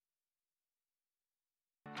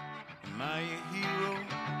Am I a hero?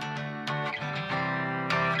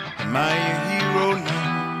 Am I a hero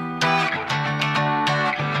now?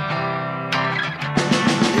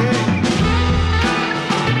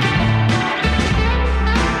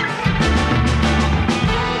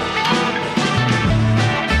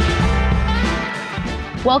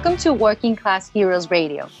 Welcome to Working Class Heroes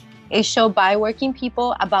Radio, a show by working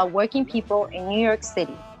people about working people in New York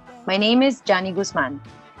City. My name is Johnny Guzman.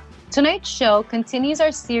 Tonight's show continues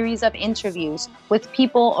our series of interviews with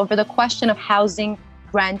people over the question of housing,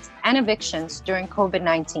 rent, and evictions during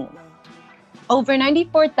COVID-19. Over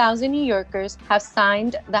 94,000 New Yorkers have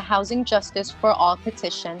signed the Housing Justice for All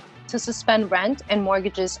petition to suspend rent and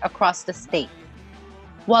mortgages across the state.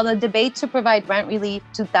 While the debate to provide rent relief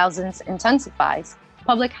to thousands intensifies,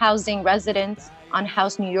 public housing residents,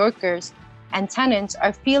 unhoused New Yorkers, and tenants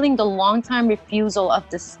are feeling the long-time refusal of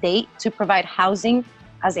the state to provide housing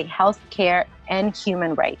as a health care and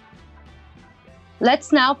human right.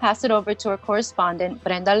 Let's now pass it over to our correspondent,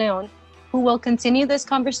 Brenda Leon, who will continue this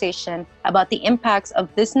conversation about the impacts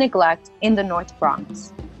of this neglect in the North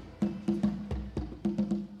Bronx.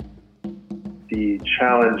 The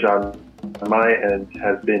challenge on my end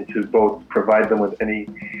has been to both provide them with any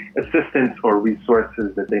assistance or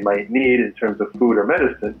resources that they might need in terms of food or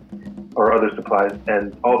medicine or other supplies,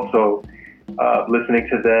 and also listening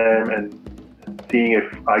to them and seeing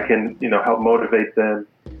if I can, help motivate them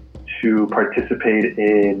to participate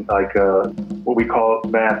in what we call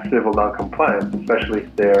mass civil noncompliance, especially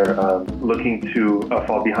if they're looking to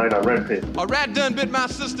fall behind on rent payments. A rat done bit my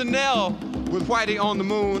sister Nell with Whitey on the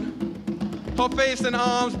moon. Her face and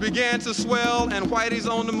arms began to swell, and Whitey's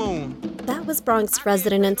on the moon. That was Bronx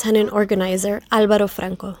resident and tenant organizer Alvaro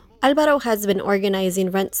Franco. Alvaro has been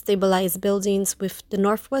organizing rent-stabilized buildings with the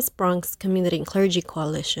Northwest Bronx Community and Clergy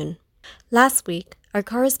Coalition. Last week, our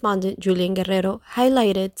correspondent Julian Guerrero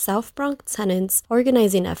highlighted South Bronx tenants'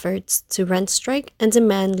 organizing efforts to rent strike and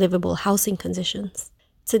demand livable housing conditions.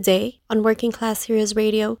 Today, on Working Class Heroes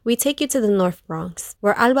Radio, we take you to the North Bronx,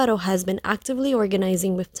 where Alvaro has been actively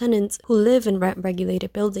organizing with tenants who live in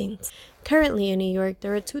rent-regulated buildings. Currently in New York,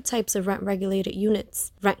 there are two types of rent-regulated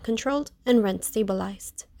units, rent-controlled and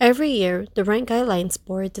rent-stabilized. Every year, the Rent Guidelines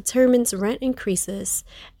Board determines rent increases,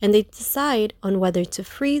 and they decide on whether to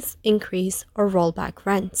freeze, increase, or roll back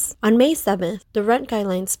rents. On May 7th, the Rent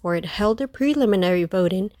Guidelines Board held their preliminary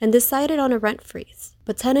voting and decided on a rent freeze.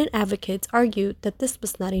 But tenant advocates argued that this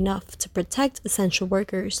was not enough to protect essential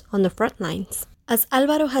workers on the front lines. As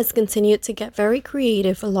Alvaro has continued to get very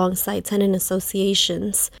creative alongside tenant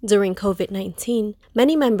associations during COVID-19,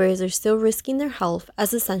 many members are still risking their health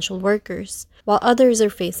as essential workers, while others are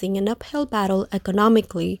facing an uphill battle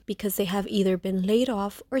economically because they have either been laid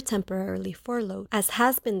off or temporarily furloughed, as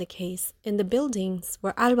has been the case in the buildings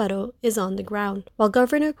where Alvaro is on the ground. While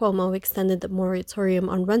Governor Cuomo extended the moratorium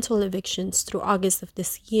on rental evictions through August of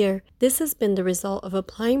this year, this has been the result of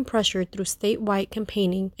applying pressure through statewide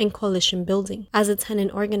campaigning and coalition building. As a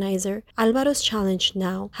tenant organizer, Alvaro's challenge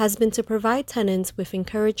now has been to provide tenants with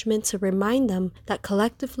encouragement to remind them that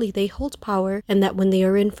collectively they hold power and that when they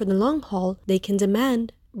are in for the long haul, they can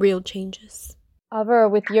demand real changes. Alvaro,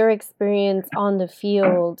 with your experience on the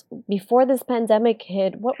field, before this pandemic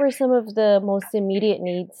hit, what were some of the most immediate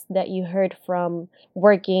needs that you heard from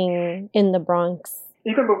working in the Bronx?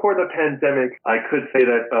 Even before the pandemic, I could say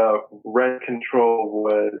that rent control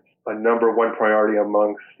was a number one priority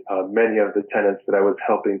amongst many of the tenants that I was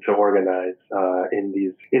helping to organize in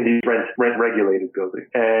these rent regulated buildings.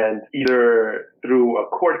 And either through a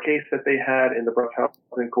court case that they had in the Bronx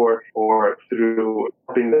Housing Court, or through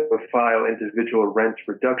helping them file individual rent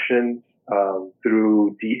reductions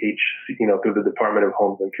through DHC, through the Department of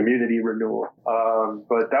Homes and Community Renewal.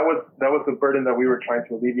 But that was the burden that we were trying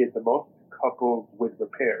to alleviate the most, coupled with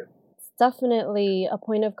repairs. Definitely a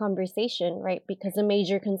point of conversation, right? Because a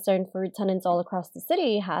major concern for tenants all across the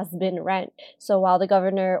city has been rent. So while the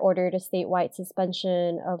governor ordered a statewide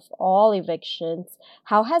suspension of all evictions,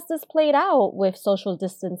 how has this played out with social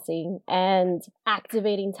distancing and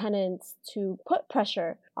activating tenants to put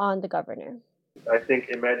pressure on the governor? I think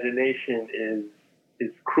imagination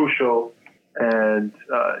is crucial, and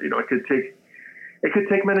it could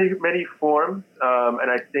take many forms,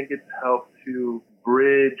 and I think it's helped to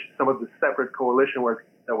bridge some of the separate coalition work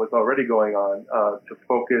that was already going on to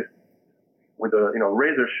focus with a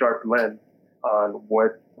razor sharp lens on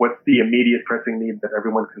what's the immediate pressing need that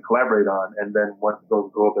everyone can collaborate on, and then once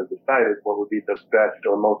those goals are decided, what would be the best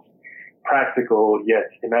or most practical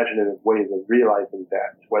yet imaginative ways of realizing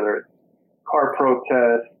that, whether it's car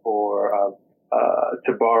protest or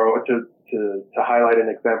to highlight an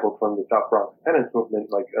example from the South Bronx tenants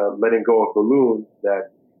movement, like letting go of balloons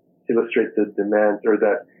that illustrate the demand or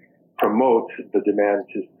that promote the demand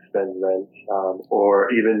to suspend rent,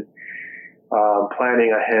 or even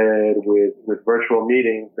planning ahead with virtual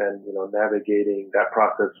meetings and, navigating that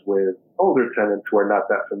process with older tenants who are not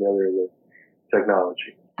that familiar with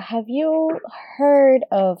technology. Have you heard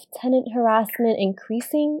of tenant harassment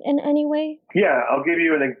increasing in any way? Yeah, I'll give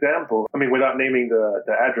you an example. Without naming the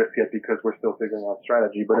address yet because we're still figuring out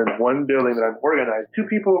strategy, but in one building that I've organized, 2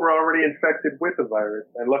 people were already infected with the virus,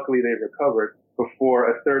 and luckily they recovered before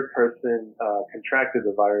a third person contracted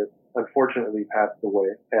the virus, unfortunately passed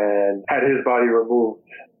away, and had his body removed.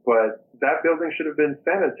 But that building should have been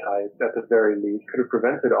sanitized at the very least, could have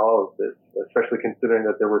prevented all of this, especially considering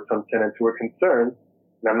that there were some tenants who were concerned.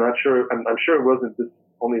 And I'm sure it wasn't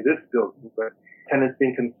only this building, but tenants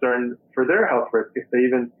being concerned for their health risk if they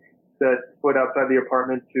even set foot outside the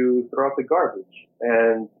apartment to throw out the garbage.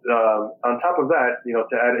 And on top of that,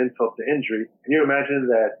 to add insult to injury, can you imagine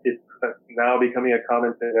that it's now becoming a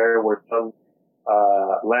common scenario where some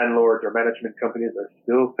landlords or management companies are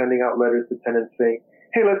still sending out letters to tenants saying,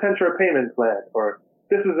 hey, let's enter a payment plan, or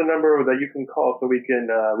this is a number that you can call so we can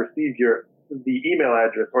receive the email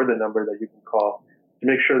address or the number that you can call to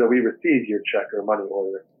make sure that we receive your check or money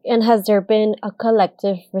order. And has there been a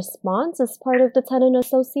collective response as part of the tenant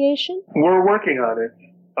association? We're working on it.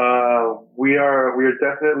 We are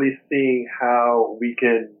definitely seeing how we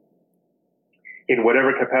can, in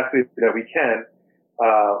whatever capacity that we can,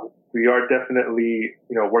 we are definitely,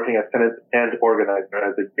 working as tenants and organizer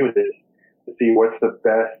as a unit to see what's the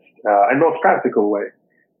best and most practical way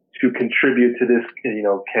to contribute to this,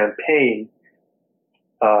 campaign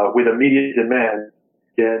with immediate demand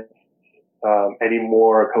against any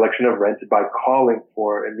more collection of rent by calling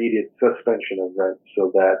for immediate suspension of rent,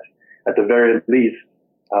 so that at the very least,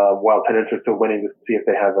 while tenants are still waiting to see if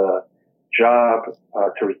they have a job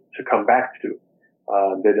to come back to,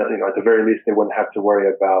 at the very least they wouldn't have to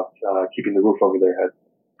worry about keeping the roof over their heads.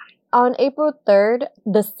 On April 3rd,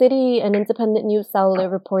 the city and independent news outlet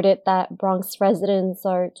reported that Bronx residents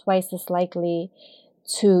are twice as likely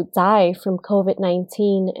to die from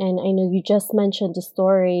COVID-19. And I know you just mentioned a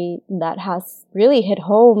story that has really hit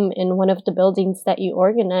home in one of the buildings that you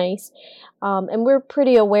organize. And we're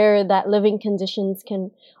pretty aware that living conditions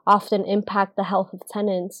can often impact the health of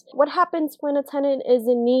tenants. What happens when a tenant is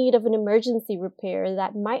in need of an emergency repair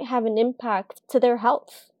that might have an impact to their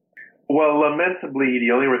health? Well, lamentably,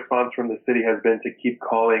 the only response from the city has been to keep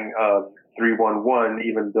calling 311,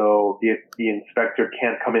 even though the inspector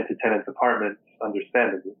can't come into tenants' apartments,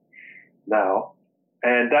 understandably, now.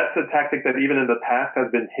 And that's a tactic that even in the past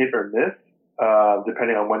has been hit or miss,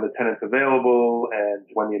 depending on when the tenant's available and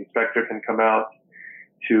when the inspector can come out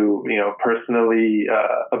to, personally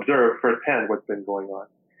observe firsthand what's been going on.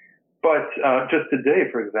 But just today,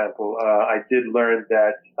 for example, I did learn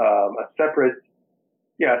that a separate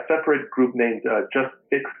group named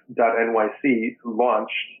JustFix.nyc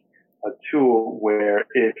launched a tool where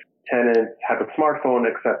if tenants have a smartphone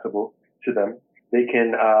accessible to them, they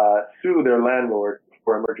can sue their landlord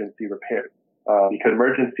for emergency repairs. Because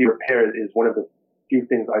emergency repairs is one of the few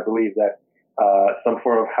things I believe that some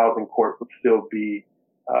form of housing court would still be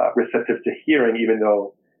receptive to hearing, even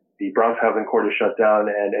though the Bronx Housing Court is shut down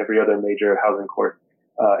and every other major housing court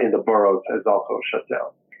in the boroughs has also shut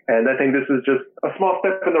down. And I think this is just a small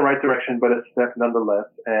step in the right direction, but a step nonetheless.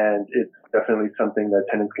 And it's definitely something that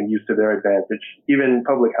tenants can use to their advantage, even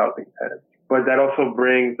public housing tenants. But that also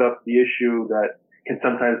brings up the issue that can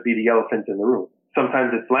sometimes be the elephant in the room.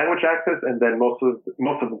 Sometimes it's language access, and then most of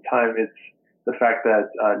the time it's the fact that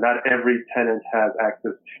not every tenant has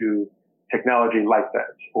access to technology like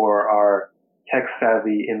that, or are tech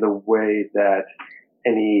savvy in the way that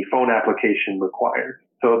any phone application requires.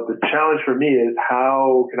 So the challenge for me is,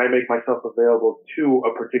 how can I make myself available to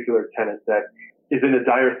a particular tenant that is in a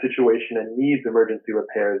dire situation and needs emergency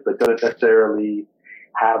repairs, but doesn't necessarily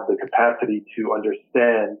have the capacity to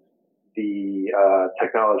understand the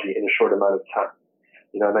technology in a short amount of time.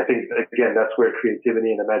 And I think, again, that's where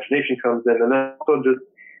creativity and imagination comes in. And then also just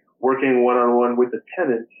working one-on-one with the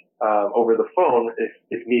tenant over the phone,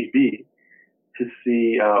 if need be, to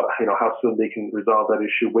see, how soon they can resolve that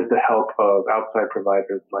issue with the help of outside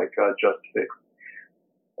providers like JustFix,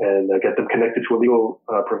 and get them connected to a legal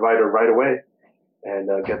provider right away, and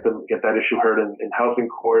get that issue heard in housing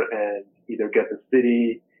court, and either get the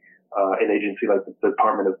city, an agency like the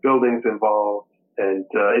Department of Buildings involved, and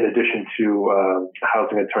in addition to a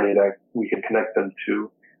housing attorney that we can connect them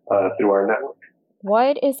to through our network.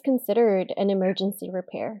 What is considered an emergency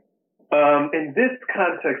repair? In this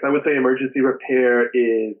context, I would say emergency repair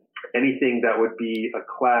is anything that would be a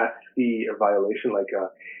Class C violation, like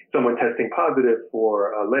someone testing positive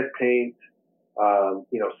for lead paint,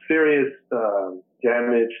 serious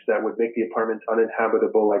damage that would make the apartment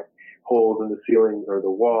uninhabitable, like holes in the ceilings or the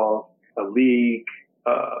walls, a leak,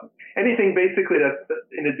 anything basically that's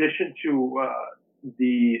in addition to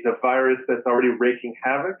the virus that's already wreaking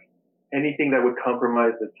havoc, anything that would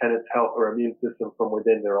compromise the tenant's health or immune system from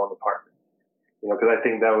within their own apartment. Because I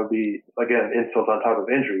think that would be, again, insult on top of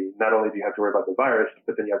injury. Not only do you have to worry about the virus,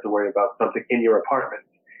 but then you have to worry about something in your apartment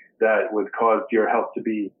that would cause your health to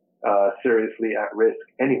be seriously at risk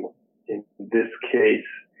anyway. In this case,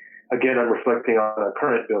 again, I'm reflecting on a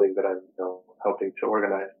current building that I'm helping to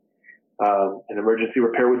organize. An emergency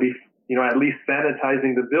repair would be, at least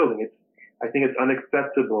sanitizing the building. I think it's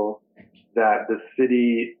unacceptable that the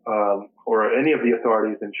city or any of the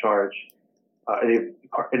authorities in charge,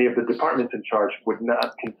 any of the departments in charge would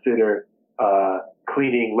not consider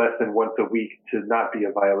cleaning less than once a week to not be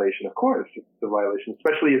a violation. Of course, it's a violation,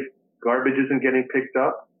 especially if garbage isn't getting picked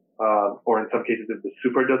up, or in some cases if the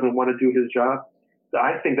super doesn't want to do his job.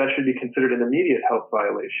 I think that should be considered an immediate health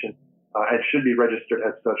violation and should be registered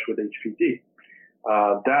as such with HPD.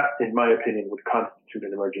 That, in my opinion, would constitute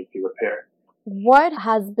an emergency repair. What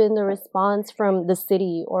has been the response from the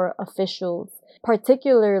city or officials,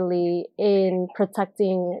 particularly in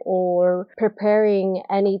protecting or preparing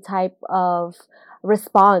any type of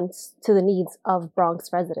response to the needs of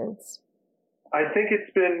Bronx residents? I think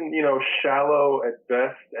it's been, shallow at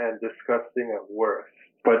best and disgusting at worst.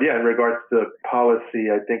 But yeah, in regards to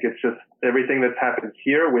policy, I think it's just everything that's happened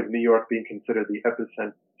here with New York being considered the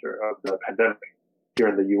epicenter of the pandemic here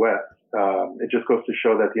in the U.S. It just goes to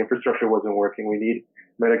show that the infrastructure wasn't working. We need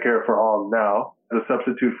Medicare for all now as a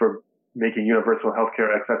substitute for making universal health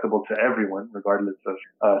care accessible to everyone, regardless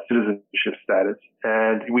of citizenship status.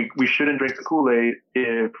 And we shouldn't drink the Kool-Aid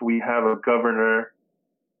if we have a governor,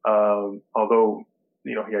 although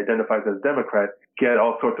he identifies as Democrat, get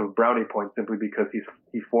all sorts of brownie points simply because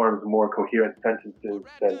he forms more coherent sentences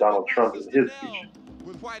than Donald Trump in his speech.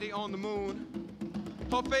 With Whitey on the moon,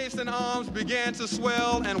 her face and arms began to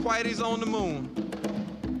swell, and Whitey's on the moon.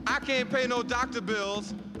 I can't pay no doctor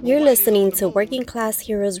bills. You're listening to Working Class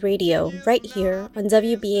Heroes Radio right here on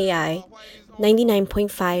WBAI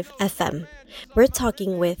 99.5 FM. We're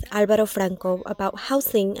talking with Alvaro Franco about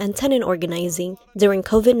housing and tenant organizing during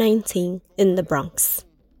COVID-19 in the Bronx.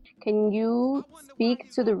 Can you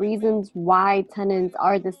speak to the reasons why tenants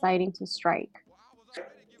are deciding to strike?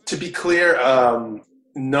 To be clear,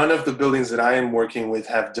 none of the buildings that I am working with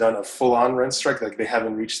have done a full-on rent strike. Like, they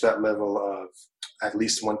haven't reached that level of at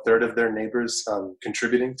least 1/3 of their neighbors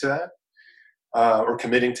contributing to that or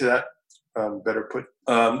committing to that, better put.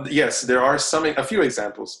 Yes, there are a few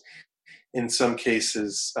examples in some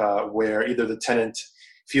cases where either the tenant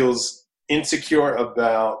feels insecure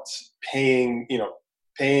about paying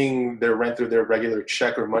their rent through their regular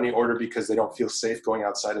check or money order because they don't feel safe going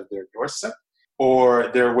outside of their doorstep, or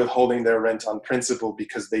they're withholding their rent on principle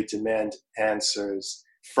because they demand answers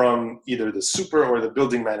from either the super or the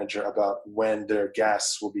building manager about when their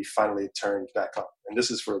gas will be finally turned back on. And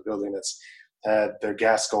this is for a building that's had their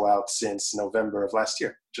gas go out since November of last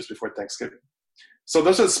year, just before Thanksgiving. So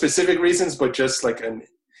those are specific reasons, but just like an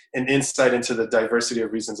insight into the diversity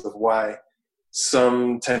of reasons of why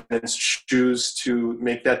some tenants choose to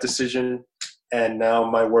make that decision. And now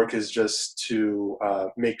my work is just to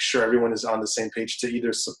make sure everyone is on the same page to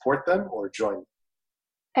either support them or join.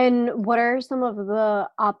 And what are some of the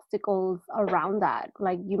obstacles around that?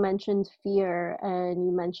 Like, you mentioned fear, and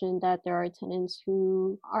you mentioned that there are tenants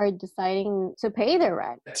who are deciding to pay their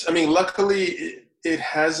rent. I mean, luckily, it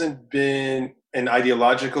hasn't been an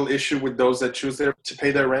ideological issue with those that choose to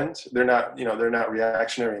pay their rent. They're not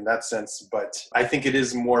reactionary in that sense, but I think it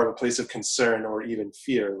is more of a place of concern or even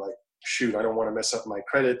fear. Like, shoot, I don't want to mess up my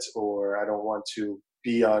credit, or I don't want to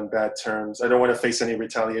be on bad terms. I don't want to face any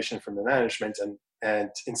retaliation from the management,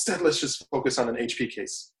 and instead let's just focus on an HP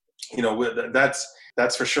case.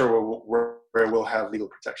 That's for sure where we'll have legal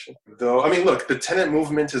protection. Though, I mean, look, the tenant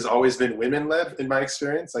movement has always been women-led in my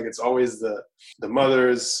experience. Like, it's always the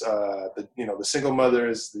mothers, the single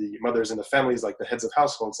mothers, the mothers in the families, like the heads of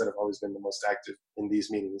households that have always been the most active in these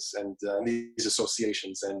meetings and these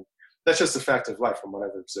associations. And that's just a fact of life from what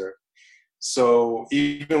I've observed. So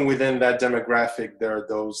even within that demographic, there are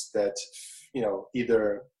those that,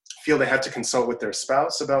 either feel they have to consult with their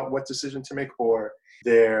spouse about what decision to make, or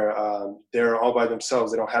they're all by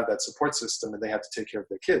themselves. They don't have that support system, and they have to take care of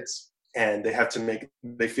their kids. And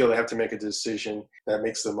they feel they have to make a decision that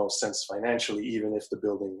makes the most sense financially, even if the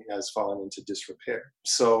building has fallen into disrepair.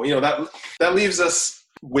 So, that leaves us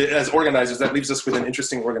as organizers, that leaves us with an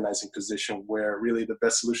interesting organizing position where really the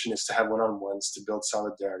best solution is to have one-on-ones to build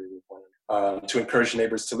solidarity with one another, to encourage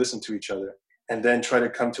neighbors to listen to each other, and then try to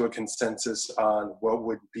come to a consensus on what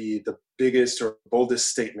would be the biggest or boldest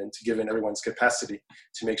statement given everyone's capacity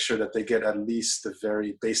to make sure that they get at least the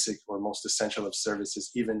very basic or most essential of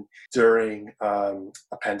services, even during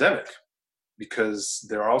a pandemic. Because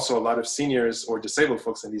there are also a lot of seniors or disabled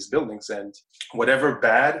folks in these buildings, and whatever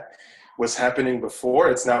bad was happening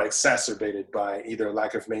before, it's now exacerbated by either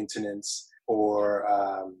lack of maintenance or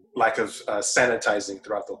lack of sanitizing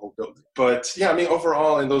throughout the whole building. But yeah, I mean,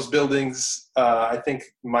 overall in those buildings, I think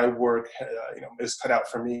my work is cut out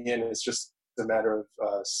for me, and it's just a matter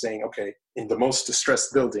of saying, okay, in the most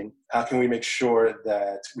distressed building, how can we make sure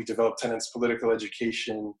that we develop tenants' political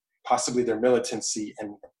education, possibly their militancy,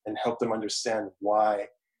 and help them understand why,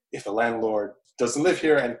 if a landlord doesn't live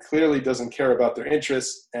here and clearly doesn't care about their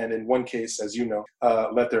interests, and in one case, as you know,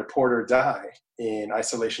 let their porter die in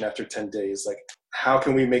isolation after 10 days, like, how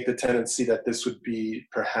can we make the tenants see that this would be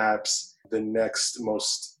perhaps the next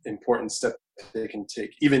most important step they can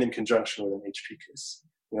take, even in conjunction with an HP case?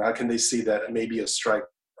 How can they see that maybe a strike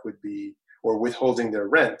would be, or withholding their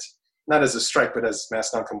rent, not as a strike, but as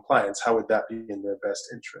mass noncompliance, how would that be in their best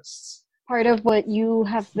interests? Part of what you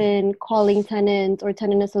have been calling tenants or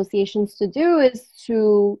tenant associations to do is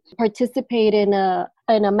to participate in a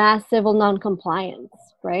mass civil noncompliance,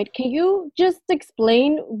 right? Can you just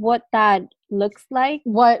explain what that looks like?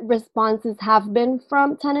 What responses have been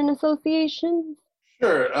from tenant associations?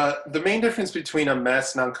 Sure. The main difference between a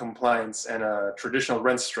mass noncompliance and a traditional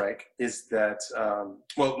rent strike is that,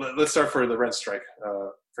 let's start for the rent strike,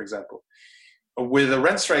 for example. With a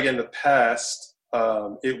rent strike in the past,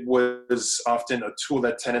 it was often a tool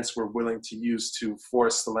that tenants were willing to use to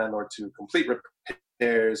force the landlord to complete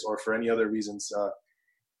repairs, or for any other reasons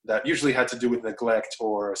that usually had to do with neglect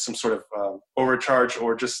or some sort of overcharge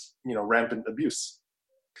or just rampant abuse.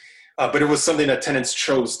 But it was something that tenants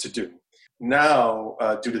chose to do. Now,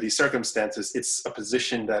 due to these circumstances, it's a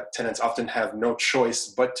position that tenants often have no choice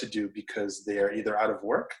but to do because they are either out of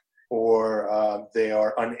work or they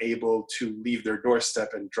are unable to leave their doorstep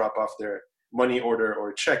and drop off their money order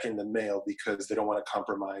or check in the mail because they don't want to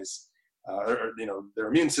compromise their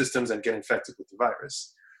immune systems and get infected with the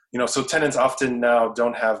virus. So tenants often now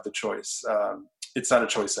don't have the choice. It's not a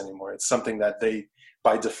choice anymore. It's something that they,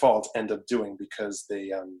 by default, end up doing because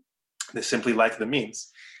they simply lack the means.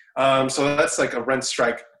 So that's like a rent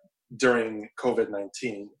strike during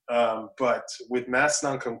COVID-19. But with mass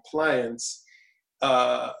noncompliance,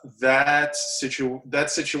 that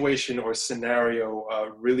situation or scenario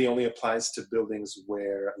really only applies to buildings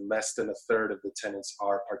where less than a third of the tenants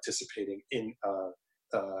are participating in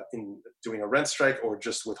doing a rent strike or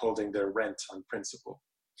just withholding their rent on principle.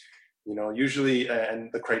 Usually,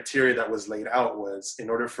 and the criteria that was laid out was, in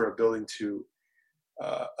order for a building to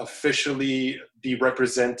officially be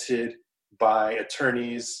represented by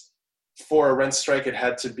attorneys for a rent strike, it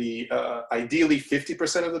had to be ideally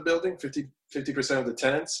 50% of the building, 50% of the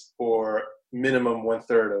tenants, or minimum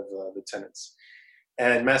 1/3 of the tenants.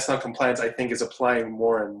 And mass noncompliance, I think, is applying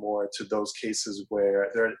more and more to those cases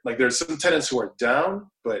where there's some tenants who are down,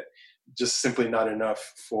 but just simply not enough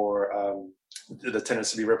for the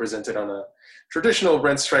tenants to be represented on a traditional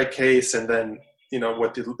rent strike case. And then,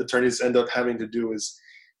 what the attorneys end up having to do is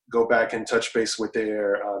go back and touch base with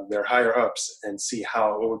their higher ups and see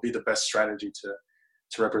what would be the best strategy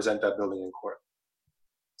to represent that building in court.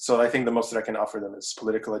 So I think the most that I can offer them is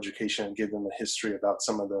political education and give them a history about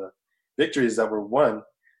some of the victories that were won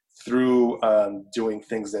through doing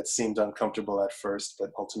things that seemed uncomfortable at first, but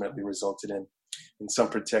ultimately resulted in some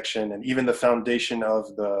protection, and even the foundation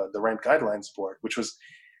of the Rent Guidelines Board, which was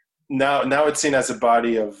now it's seen as a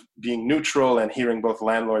body of being neutral and hearing both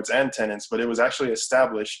landlords and tenants, but it was actually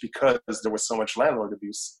established because there was so much landlord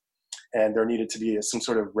abuse, and there needed to be some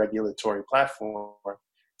sort of regulatory platform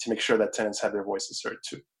to make sure that tenants had their voices heard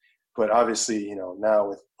too. But obviously,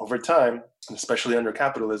 now over time, and especially under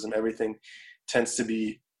capitalism, everything tends to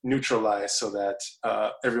be neutralized so that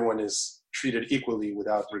everyone is treated equally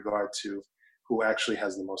without regard to who actually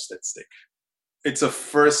has the most at stake. It's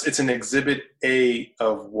an exhibit A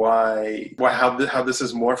of how this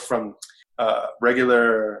is morphed from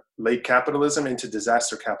regular late capitalism into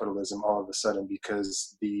disaster capitalism all of a sudden,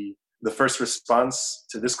 because the first response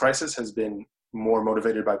to this crisis has been more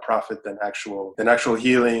motivated by profit than actual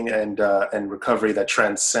healing and recovery that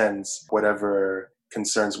transcends whatever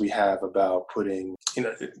concerns we have about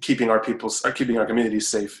keeping our communities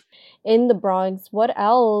safe. In the Bronx, what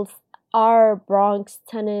else are Bronx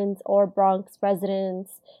tenants or Bronx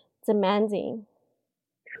residents demanding?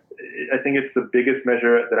 I think it's the biggest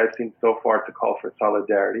measure that I've seen so far to call for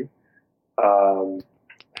solidarity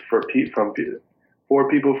for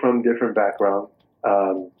people from different backgrounds,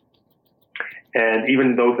 and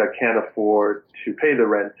even those that can't afford to pay the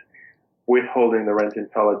rent, withholding the rent in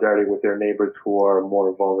solidarity with their neighbors who are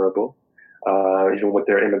more vulnerable, even with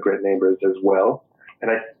their immigrant neighbors as well. And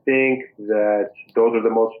I think that those are the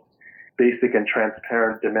most basic and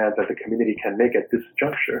transparent demands that the community can make at this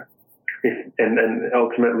juncture. And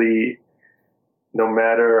ultimately, no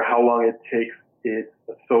matter how long it takes, it's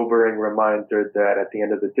a sobering reminder that at the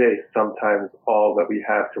end of the day, sometimes all that we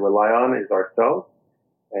have to rely on is ourselves.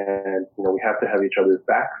 And, we have to have each other's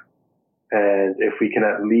backs. And if we can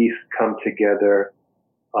at least come together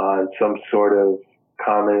on some sort of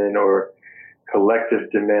common or collective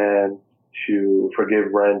demand to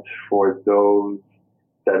forgive rent for those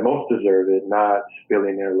that most deserve it, not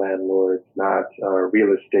billionaire landlords, not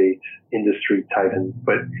real estate industry titans,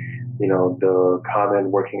 but, the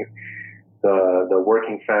common working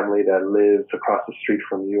family that lives across the street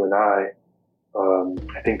from you and I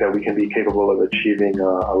think that we can be capable of achieving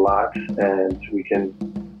a lot, and we can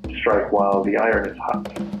strike while the iron is hot.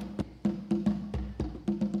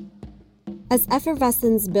 As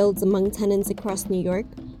effervescence builds among tenants across New York,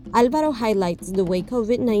 Alvaro highlights the way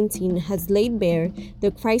COVID-19 has laid bare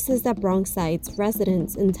the crisis that Bronxites,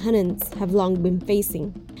 residents, and tenants have long been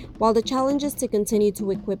facing. While the challenges to continue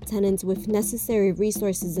to equip tenants with necessary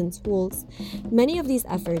resources and tools, many of these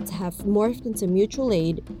efforts have morphed into mutual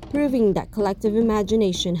aid, proving that collective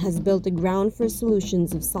imagination has built the ground for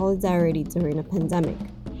solutions of solidarity during a pandemic.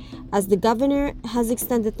 As the governor has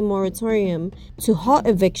extended the moratorium to halt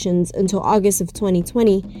evictions until August of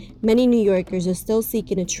 2020, many New Yorkers are still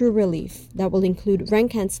seeking a true relief that will include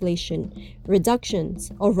rent cancellation,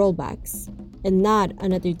 reductions, or rollbacks, and not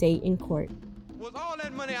another day in court. Was all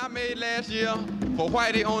that money I made last year for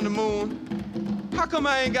Whitey on the Moon? How come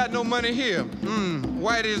I ain't got no money here?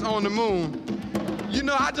 Whitey's on the moon.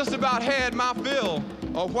 I just about had my fill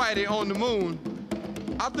of Whitey on the moon.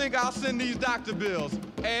 I think I'll send these doctor bills.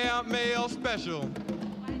 Air mail special.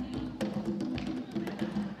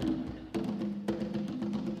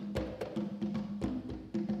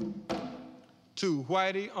 To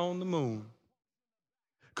Whitey on the Moon.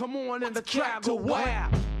 Come on in the track to where?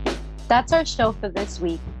 That's our show for this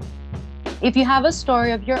week. If you have a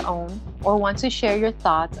story of your own or want to share your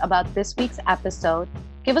thoughts about this week's episode,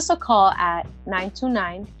 give us a call at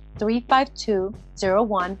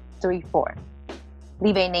 929-352-0134.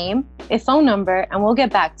 Leave a name, a phone number, and we'll get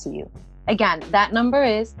back to you. Again, that number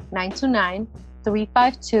is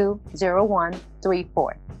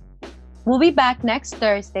 929-352-0134. We'll be back next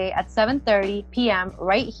Thursday at 7:30 p.m.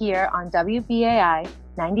 right here on WBAI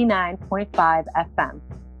 99.5 FM,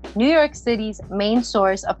 New York City's main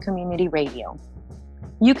source of community radio.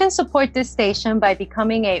 You can support this station by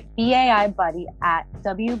becoming a BAI buddy at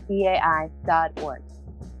WBAI.org.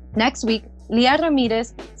 Next week, Leah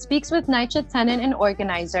Ramirez speaks with NYCHA tenant and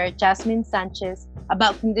organizer Jasmine Sanchez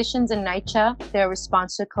about conditions in NYCHA, their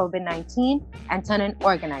response to COVID-19, and tenant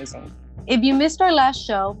organizing. If you missed our last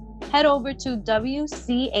show, head over to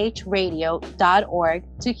WCHradio.org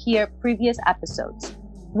to hear previous episodes.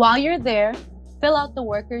 While you're there, fill out the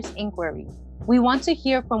workers' inquiry. We want to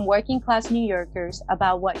hear from working-class New Yorkers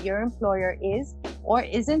about what your employer is or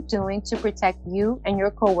isn't doing to protect you and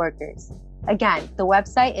your coworkers. Again, the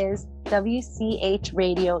website is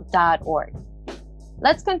WCHradio.org.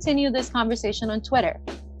 Let's continue this conversation on Twitter.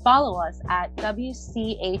 Follow us at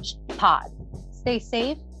WCHpod. Stay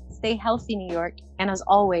safe, stay healthy, New York, and as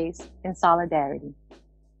always, in solidarity.